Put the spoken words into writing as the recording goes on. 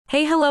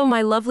Hey, hello,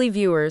 my lovely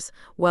viewers.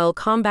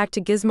 Welcome back to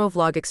Gizmo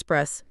Vlog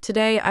Express.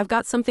 Today, I've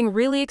got something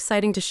really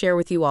exciting to share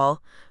with you all.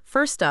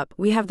 First up,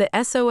 we have the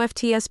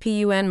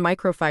SOFTSPUN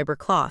Microfiber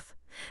Cloth.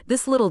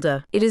 This little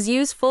it is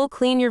used full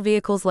clean your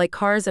vehicles like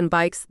cars and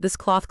bikes. This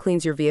cloth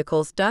cleans your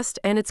vehicles, dust,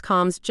 and its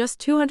comes just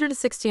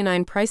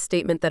 269 price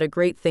statement that a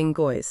great thing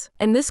goes.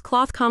 And this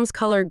cloth comes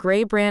color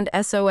gray brand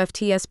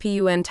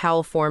SOFTSPUN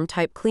towel form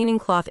type cleaning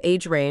cloth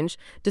age range,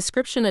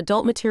 description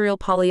adult material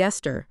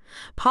polyester,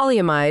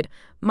 polyamide,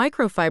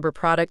 microfiber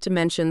product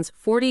dimensions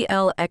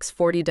 40L x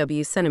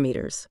 40W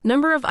centimeters.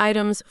 Number of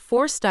items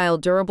 4 style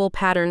durable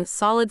pattern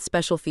solid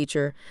special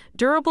feature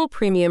durable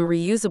premium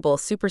reusable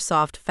super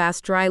soft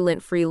fast dry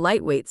lint-free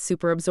lightweight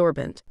super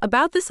absorbent.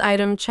 About this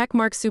item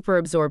checkmark super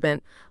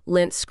absorbent,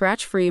 lint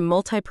scratch-free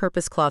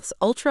multi-purpose cloths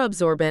ultra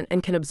absorbent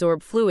and can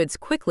absorb fluids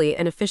quickly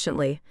and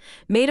efficiently.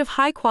 Made of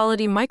high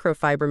quality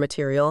microfiber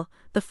material.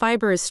 The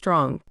fiber is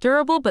strong,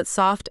 durable but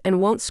soft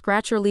and won't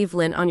scratch or leave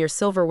lint on your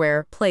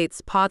silverware, plates,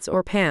 pots,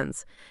 or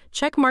pans.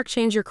 Checkmark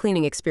change your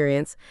cleaning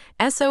experience.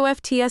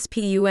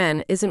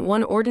 SOFTSPUN isn't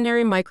one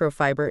ordinary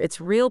microfiber,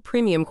 it's real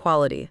premium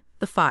quality.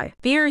 The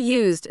fiber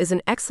used is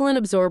an excellent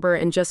absorber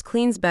and just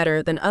cleans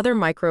better than other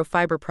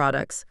microfiber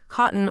products,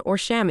 cotton or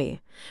chamois.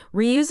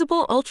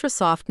 Reusable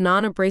ultra-soft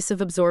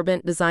non-abrasive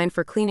absorbent designed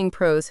for cleaning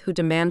pros who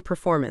demand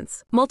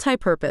performance.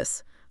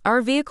 Multi-purpose.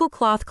 Our vehicle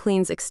cloth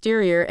cleans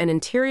exterior and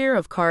interior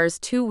of cars,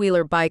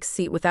 two-wheeler bikes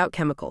seat without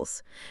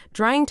chemicals.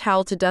 Drying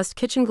towel to dust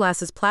kitchen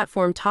glasses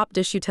platform top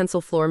dish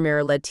utensil floor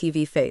mirror LED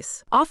TV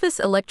face.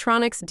 Office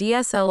electronics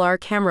DSLR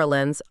camera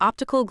lens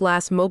optical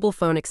glass mobile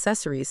phone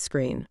accessories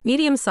screen.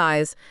 Medium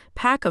size,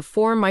 pack of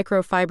 4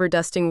 microfiber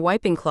dusting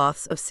wiping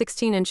cloths of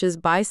 16 inches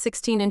by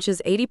 16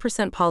 inches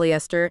 80%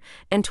 polyester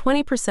and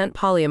 20%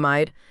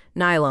 polyamide,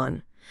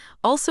 nylon.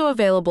 Also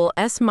available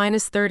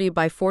S-30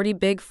 by 40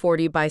 big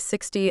 40 by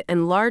 60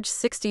 and large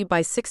 60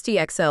 by 60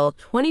 XL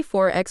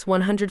 24x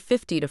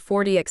 150 to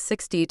 40x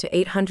 60 to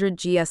 800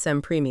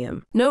 GSM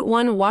premium. Note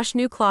 1. Wash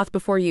new cloth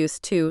before use.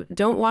 2.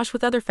 Don't wash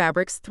with other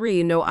fabrics.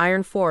 3. No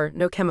iron. 4.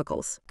 No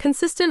chemicals.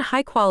 Consistent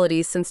high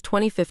quality since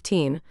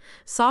 2015.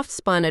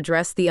 SOFTSPUN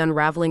addressed the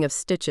unraveling of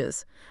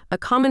stitches, a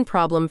common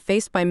problem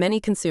faced by many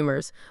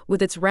consumers,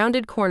 with its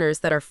rounded corners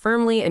that are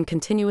firmly and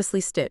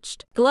continuously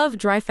stitched. Glove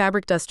dry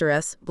fabric duster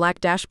S, black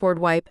dashboard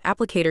wipe,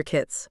 applicator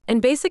kits,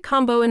 and basic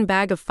combo and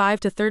bag of 5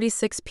 to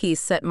 36 piece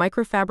set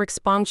microfabric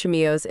spong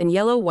chamios in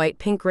yellow, white,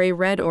 pink, gray,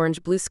 red,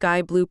 orange, blue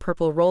sky, blue,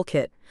 purple roll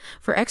kit.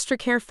 For extra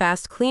care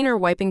fast cleaner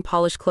wiping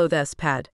polish clothes pad.